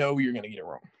know you're going to get it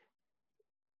wrong.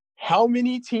 How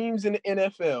many teams in the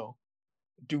NFL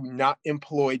do not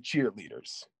employ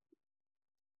cheerleaders?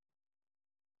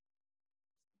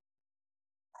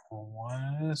 I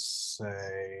want to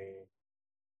say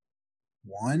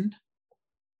 1.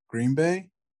 Green Bay?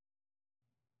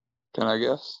 Can I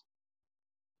guess?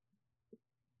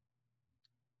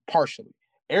 Partially.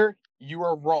 Eric, you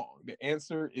are wrong. The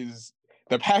answer is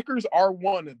the Packers are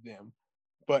one of them,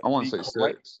 but I want to say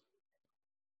 6.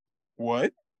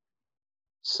 What?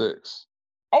 6.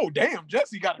 Oh, damn.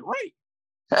 Jesse got it right.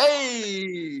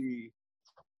 Hey!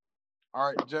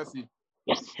 All right, Jesse,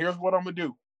 here's what I'm going to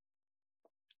do.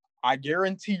 I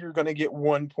guarantee you're going to get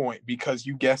 1 point because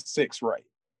you guessed 6 right.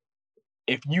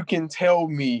 If you can tell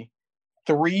me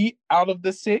 3 out of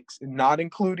the 6, not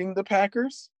including the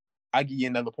Packers, I give you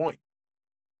another point.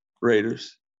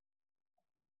 Raiders.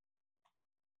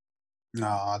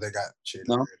 No, they got cheerleaders.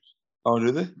 No? Oh,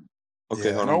 do they? Okay,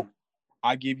 Yeah. hold Nope. on.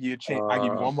 I give you a chance. I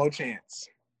give you one more chance.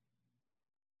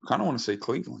 I kind of want to say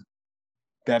Cleveland.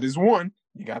 That is 1.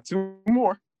 You got 2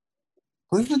 more.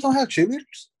 Cleveland don't have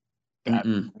cheerleaders?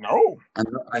 No.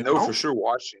 I know for sure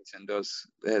Washington does.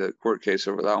 They had a court case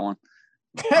over that one.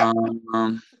 Do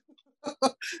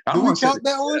we count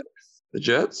that one? The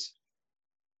Jets?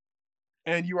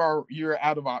 And you're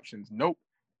out of options. Nope.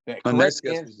 My next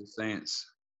guess was the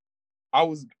Saints. I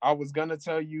was gonna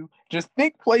tell you, just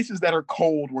think places that are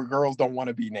cold where girls don't want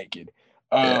to be naked.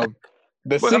 The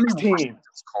 6 teams.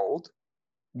 It's cold.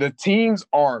 The teams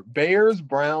are Bears,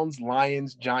 Browns,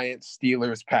 Lions, Giants,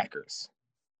 Steelers, Packers.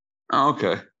 Oh,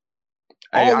 okay.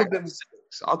 All of them.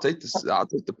 I'll take this. I'll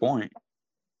take the point.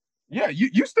 Yeah,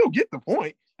 you still get the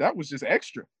point. That was just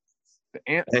extra.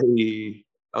 Hey,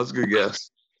 that was a good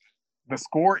guess. The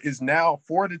score is now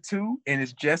 4-2, and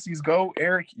it's Jesse's go.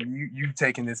 Eric, you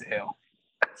taking this L.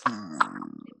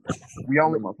 We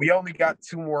only got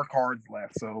 2 more cards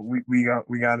left, so we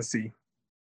got to see.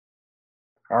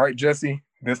 All right, Jesse,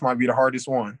 this might be the hardest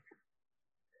one.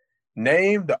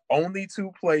 Name the only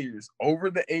 2 players over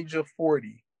the age of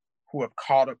 40 who have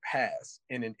caught a pass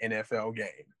in an NFL game.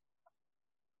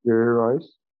 Jerry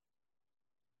Rice.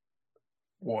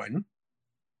 1.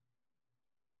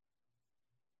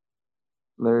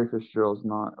 Larry Fitzgerald's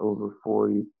not over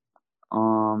 40.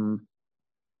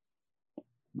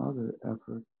 Another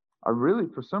effort.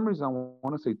 For some reason, I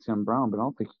want to say Tim Brown, but I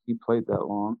don't think he played that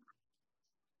long.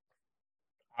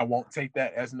 I won't take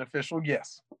that as an official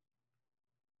guess.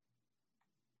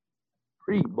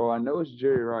 Bro, I know it's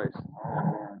Jerry Rice.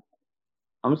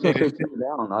 I'm just going to say Tim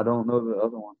Brown. I don't know the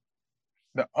other one.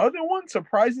 The other one,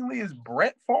 surprisingly, is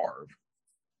Brett Favre.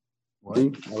 What? I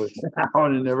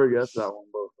would have never guessed that one,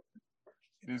 bro.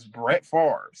 It is Brett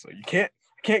Favre, so you can't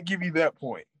give you that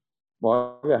point.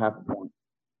 Well, I got half a point.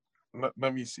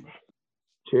 Let me see.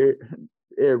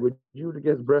 Eric, would you have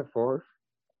guessed Brett Favre?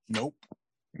 Nope.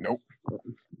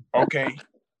 Okay,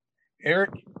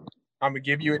 Eric, I'm gonna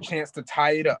give you a chance to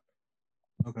tie it up.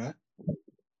 Okay.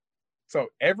 So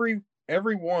everything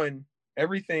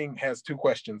has 2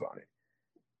 questions on it.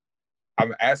 I'm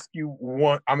gonna ask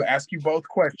you both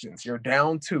questions. You're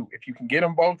down 2. If you can get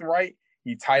them both right,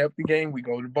 you tie up the game. We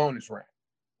go to bonus round.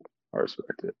 I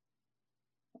respect it.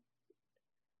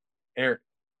 Eric,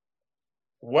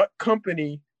 what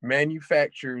company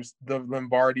manufactures the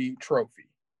Lombardi Trophy?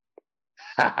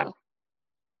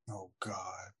 Oh,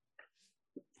 God.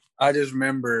 I just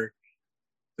remember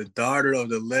the daughter of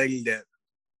the lady that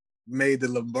made the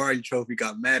Lombardi Trophy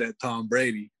got mad at Tom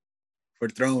Brady for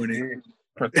throwing it.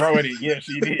 Yeah,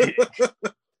 she did.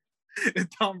 And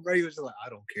Tom Brady was just like, I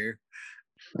don't care.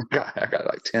 I got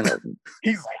like 10 of them.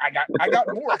 He's like, I got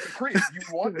more at the crib. You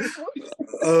want this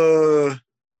one?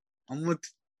 I'm with,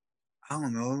 I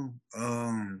don't know,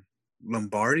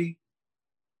 Lombardi.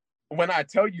 When I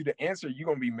tell you the answer, you're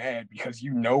gonna be mad because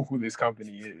you know who this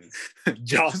company is.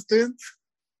 Johnston?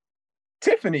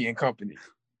 Tiffany and Company.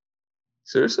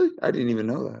 Seriously? I didn't even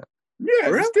know that. Yeah,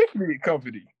 Really? it's Tiffany and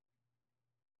Company.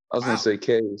 I was gonna say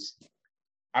K's.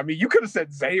 I mean, you could have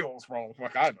said Zales wrong.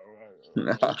 Fuck, I know.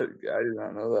 No, I did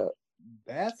not know that.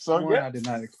 That's So, one yeah. I did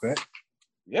not expect.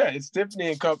 Yeah, it's Tiffany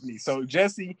and Company. So,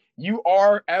 Jesse, you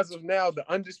are, as of now, the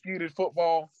undisputed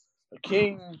football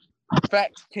king,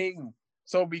 fact king.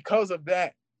 So, because of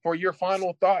that, for your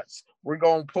final thoughts, we're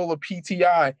going to pull a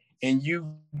PTI and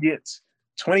you get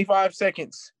 25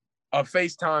 seconds of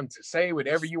FaceTime to say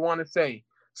whatever you want to say.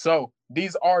 So,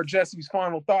 these are Jesse's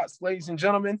final thoughts, ladies and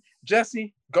gentlemen.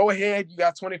 Jesse, go ahead. You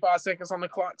got 25 seconds on the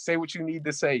clock. Say what you need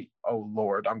to say. Oh,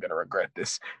 Lord, I'm going to regret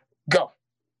this. Go.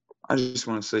 I just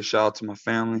want to say shout out to my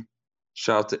family.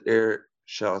 Shout out to Eric.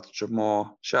 Shout out to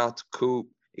Jamal. Shout out to Coop,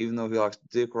 even though he likes to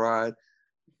dick ride.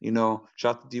 You know,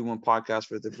 shout out to D1 Podcast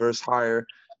for the diverse hire.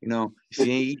 You know, if you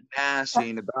ain't eating ass, you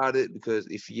ain't about it, because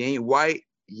if you ain't white,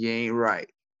 you ain't right.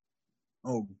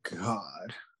 Oh,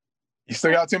 God. You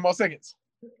still got 10 more seconds.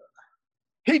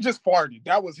 He just farted.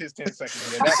 That was his 10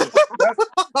 seconds. Man.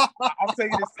 I'm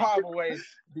taking his time away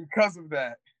because of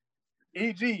that.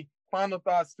 EG, final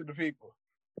thoughts to the people.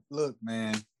 Look,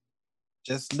 man,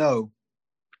 just know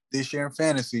this year in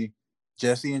fantasy,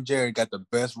 Jesse and Jared got the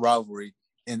best rivalry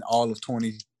in all of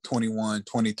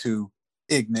 2021-22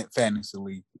 Ignite Fantasy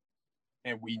League.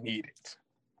 And we need it.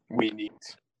 We need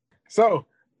it. So,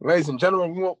 ladies and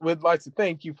gentlemen, we'd like to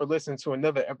thank you for listening to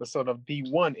another episode of the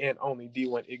one and only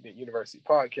D1 Ignite University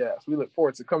podcast. We look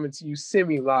forward to coming to you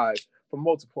semi-live from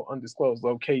multiple undisclosed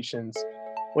locations,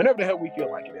 whenever the hell we feel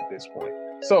like it at this point.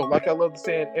 So, like I love to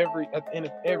say at the end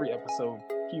of every episode,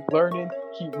 keep learning,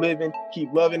 keep living,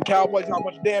 keep loving. Cowboys, how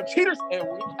much damn cheaters, and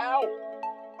we out.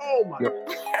 Oh my. The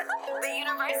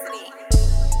university.